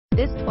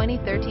This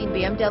 2013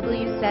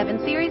 BMW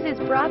 7 Series is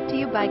brought to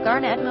you by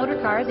Garnett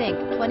Motorcars Inc.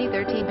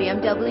 2013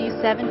 BMW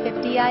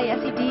 750i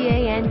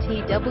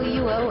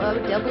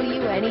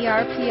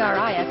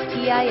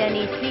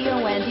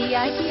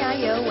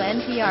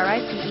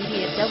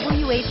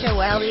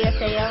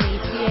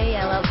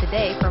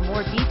today. For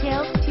more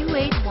details,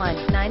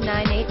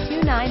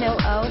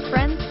 281-998-2900.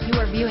 Friends,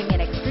 you are viewing an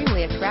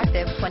extremely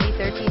attractive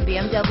 2013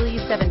 BMW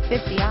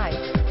 750i.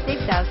 Save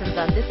thousands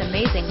on this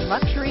amazing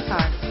luxury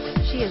car.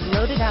 She is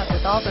loaded out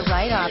with all the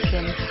right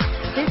options.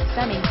 This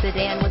stunning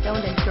sedan was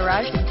owned and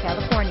garaged in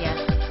California.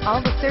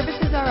 All the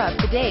services are up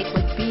to date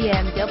with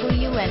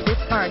BMW, and this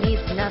car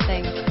needs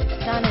nothing.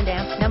 Don and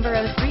Amp number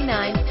 039.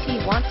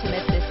 T want to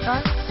miss this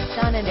car?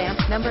 Don and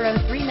Amp number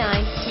 039.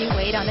 T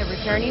wait on a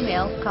return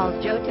email. Call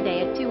Joe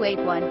today at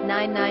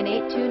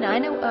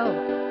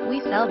 281-998-2900. We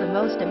sell the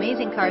most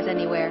amazing cars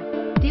anywhere.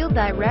 Deal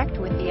direct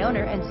with the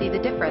owner and see the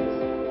difference.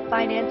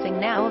 Financing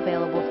now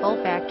available.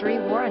 Full factory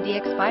warranty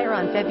expire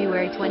on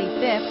February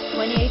 25th,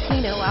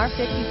 2018 OR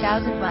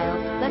 50,000 miles.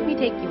 Let me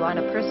take you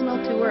on a personal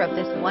tour of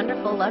this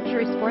wonderful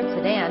luxury sports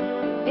sedan.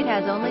 It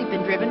has only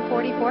been driven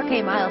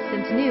 44,000 miles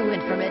since new,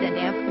 and from it and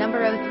Amp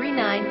number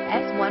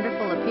 039's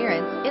wonderful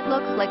appearance, it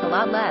looks like a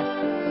lot less.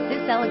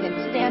 This elegant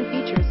sedan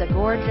features a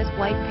gorgeous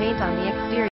white paint on the exterior.